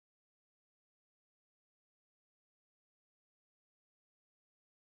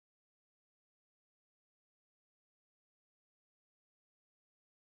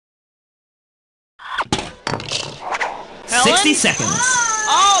Helen? 60 seconds.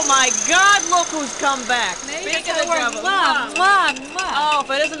 Oh my God, look who's come back. Speaking of trouble. Oh,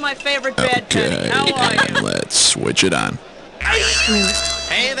 if it isn't my favorite bad Penny. How are you? Let's switch it on.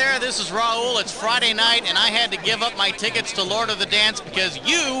 Hey there, this is Raul. It's Friday night, and I had to give up my tickets to Lord of the Dance because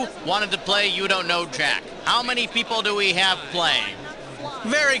you wanted to play You Don't Know Jack. How many people do we have playing?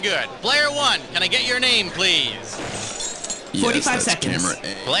 Very good. Player 1, can I get your name, please? 45 seconds.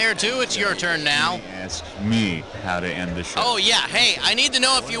 Player 2, it's your turn now. Ask me how to end the show. Oh, yeah. Hey, I need to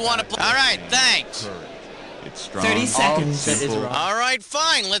know if you want to play. All right, thanks. It's strong. 30 seconds. Simple. All right,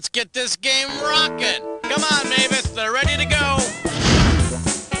 fine. Let's get this game rocking. Come on, Mavis. They're ready to go.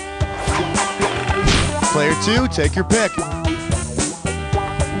 Player 2, take your pick.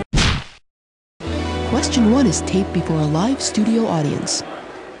 Question 1 is taped before a live studio audience.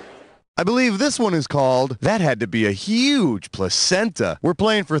 I believe this one is called That Had to Be a Huge Placenta. We're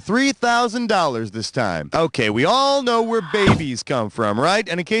playing for $3,000 this time. Okay, we all know where babies come from, right?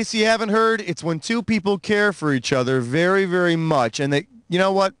 And in case you haven't heard, it's when two people care for each other very, very much. And they, you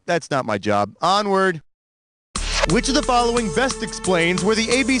know what? That's not my job. Onward. Which of the following best explains where the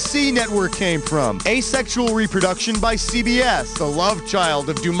ABC network came from? Asexual reproduction by CBS, the love child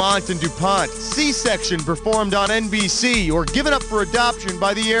of Dumont and DuPont, C-section performed on NBC, or given up for adoption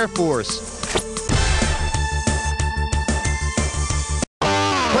by the Air Force.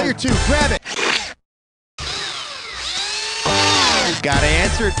 Player 2, grab it. Gotta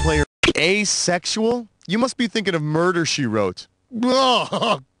answer it, player. Asexual? You must be thinking of Murder, She Wrote.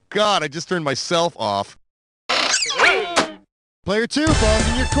 Oh, God, I just turned myself off. Player 2, ball's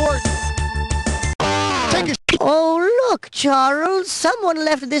in your court. Take a Oh, look, Charles. Someone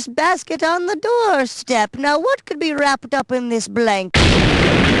left this basket on the doorstep. Now, what could be wrapped up in this blanket?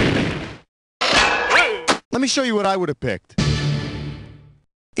 Let me show you what I would have picked.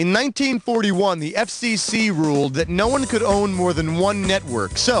 In 1941, the FCC ruled that no one could own more than one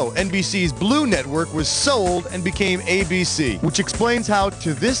network, so NBC's Blue Network was sold and became ABC, which explains how,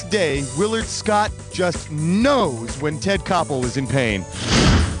 to this day, Willard Scott just knows when Ted Koppel is in pain.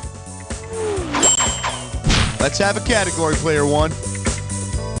 Let's have a category, player 1.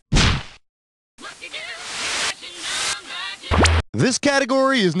 This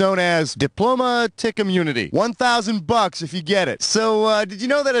category is known as Diploma Tick Immunity. $1,000 if you get it. So, did you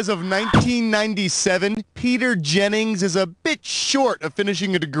know that as of 1997, Peter Jennings is a bit short of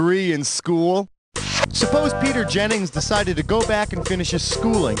finishing a degree in school? Suppose Peter Jennings decided to go back and finish his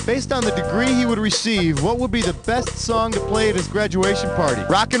schooling. Based on the degree he would receive, what would be the best song to play at his graduation party?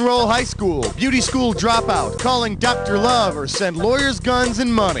 Rock and Roll High School, Beauty School Dropout, Calling Dr. Love, or Send Lawyers, Guns,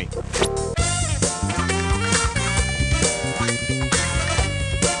 and Money?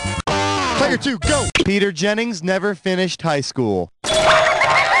 Player 2, go! Peter Jennings never finished high school.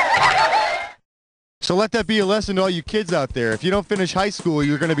 So let that be a lesson to all you kids out there. If you don't finish high school,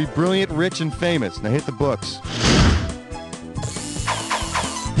 you're going to be brilliant, rich, and famous. Now hit the books.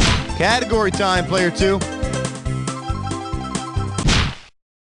 Category time, player 2.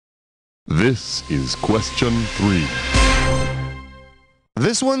 This is question 3.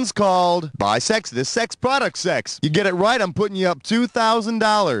 This one's called Bisex, This Sex, Product Sex. You get it right, I'm putting you up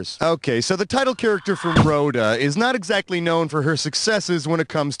 $2,000. Okay, so the title character from Rhoda is not exactly known for her successes when it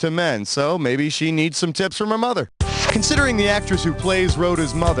comes to men, so maybe she needs some tips from her mother. Considering the actress who plays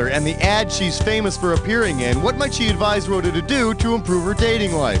Rhoda's mother and the ad she's famous for appearing in, what might she advise Rhoda to do to improve her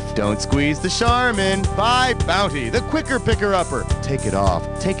dating life? Don't squeeze the Charmin. Buy Bounty, the quicker picker-upper. Take it off.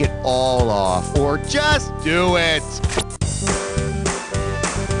 Take it all off. Or just do it.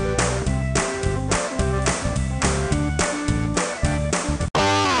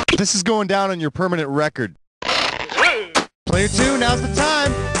 This is going down on your permanent record. Player 2, now's the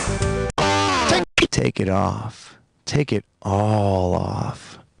time. Take it off. Take it all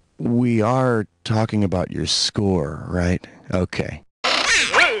off. We are talking about your score, right? Okay.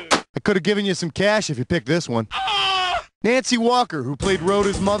 I could have given you some cash if you picked this one. Nancy Walker, who played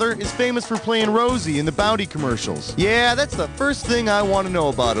Rhoda's mother, is famous for playing Rosie in the Bounty commercials. Yeah, that's the first thing I want to know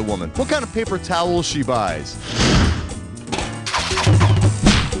about a woman. What kind of paper towels she buys.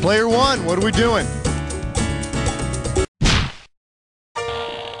 Player 1, what are we doing?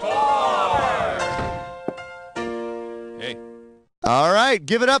 Hey. All right,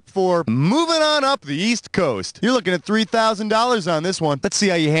 give it up for moving on up the East Coast. You're looking at $3,000 on this one. Let's see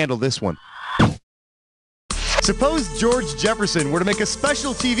how you handle this one. Suppose George Jefferson were to make a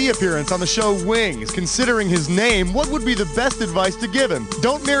special TV appearance on the show Wings. Considering his name, what would be the best advice to give him?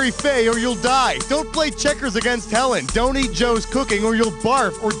 Don't marry Faye or you'll die. Don't play checkers against Helen. Don't eat Joe's cooking or you'll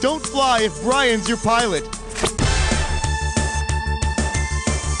barf. Or don't fly if Brian's your pilot.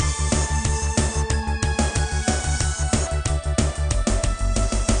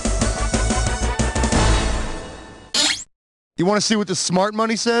 You want to see what the smart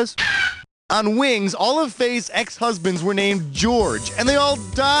money says? On Wings, all of Faye's ex-husbands were named George, and they all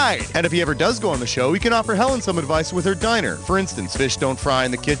died. And if he ever does go on the show, he can offer Helen some advice with her diner. For instance, fish don't fry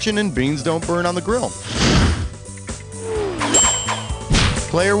in the kitchen and beans don't burn on the grill.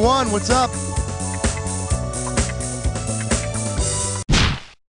 Player one, what's up?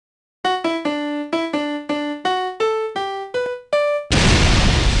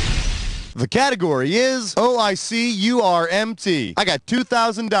 The category is OICURMT. I got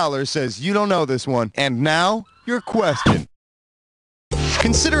 $2,000, says you don't know this one. And now, your question.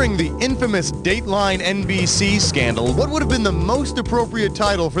 Considering the infamous Dateline NBC scandal, what would have been the most appropriate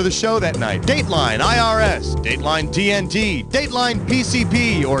title for the show that night? Dateline IRS, Dateline TNT, Dateline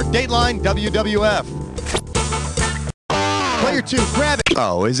PCP, or Dateline WWF? Player two, grab it.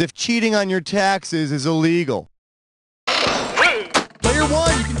 Oh, as if cheating on your taxes is illegal. Player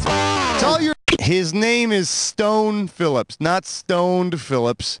one, you can tell your... His name is Stone Phillips, not Stoned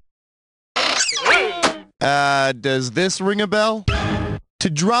Phillips. Does this ring a bell? To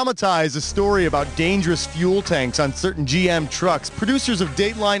dramatize a story about dangerous fuel tanks on certain GM trucks, producers of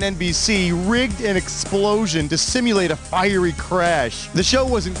Dateline NBC rigged an explosion to simulate a fiery crash. The show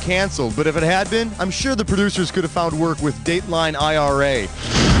wasn't canceled, but if it had been, I'm sure the producers could have found work with Dateline IRA.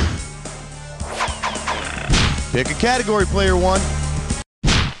 Pick a category, player one.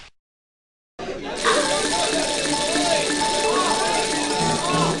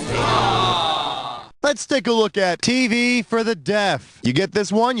 Let's take a look at TV for the Deaf. You get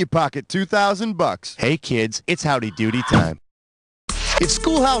this one, you pocket $2,000. Hey kids, it's Howdy Doody time. If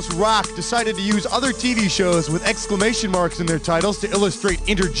Schoolhouse Rock decided to use other TV shows with exclamation marks in their titles to illustrate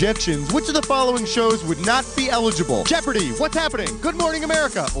interjections, which of the following shows would not be eligible? Jeopardy! What's Happening? Good Morning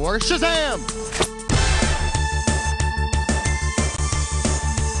America! Or Shazam!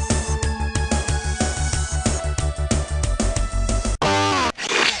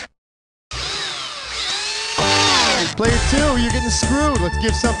 Player two, you're getting screwed. Let's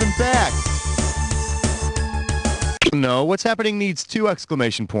give something back. No, What's Happening needs 2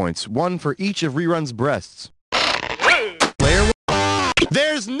 exclamation points, one for each of Rerun's breasts. Player one.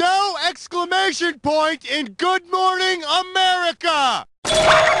 There's no exclamation point in Good Morning America!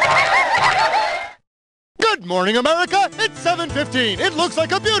 Good morning, America! It's 7:15. It looks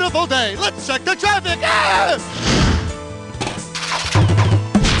like a beautiful day. Let's check the traffic. Ah!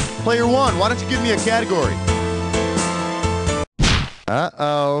 Player one, why don't you give me a category?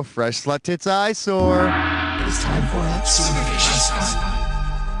 Uh-oh, fresh slut tits eyesore. It is time for a supervision.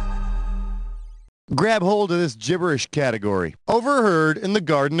 Grab hold of this gibberish category. Overheard in the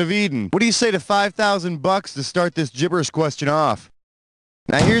Garden of Eden. What do you say to $5,000 to start this gibberish question off?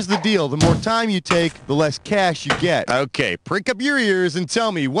 Now here's the deal. The more time you take, the less cash you get. Okay, prick up your ears and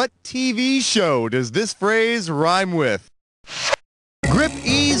tell me, what TV show does this phrase rhyme with? Grip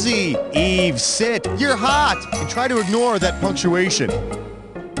easy. Eve, sit. You're hot. And try to ignore that punctuation.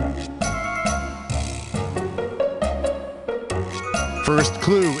 First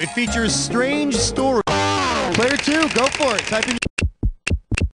clue. It features strange story. Player two, go for it. Type in...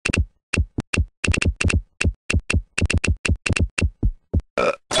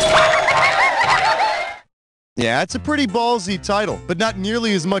 Yeah, it's a pretty ballsy title, but not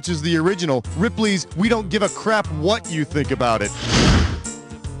nearly as much as the original, Ripley's We Don't Give a Crap What You Think About It.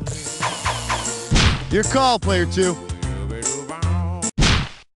 Your call, player two.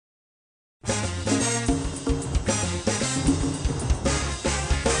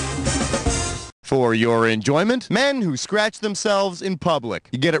 For your enjoyment, men who scratch themselves in public.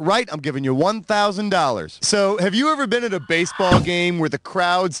 You get it right, I'm giving you $1,000. So, have you ever been at a baseball game where the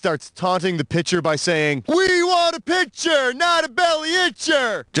crowd starts taunting the pitcher by saying, "We want a pitcher, not a belly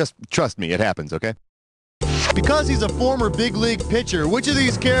itcher"? Just trust me, it happens, okay? Because he's a former big league pitcher, which of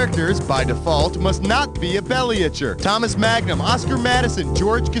these characters, by default, must not be a belly itcher? Thomas Magnum, Oscar Madison,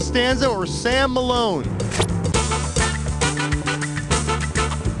 George Costanza, or Sam Malone?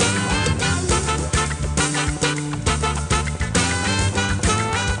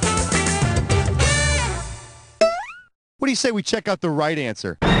 What do you say we check out the right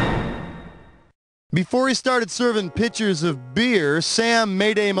answer? Before he started serving pitchers of beer, Sam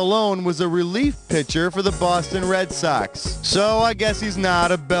Mayday Malone was a relief pitcher for the Boston Red Sox. So I guess he's not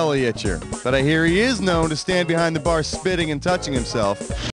a belly itcher. But I hear he is known to stand behind the bar spitting and touching himself.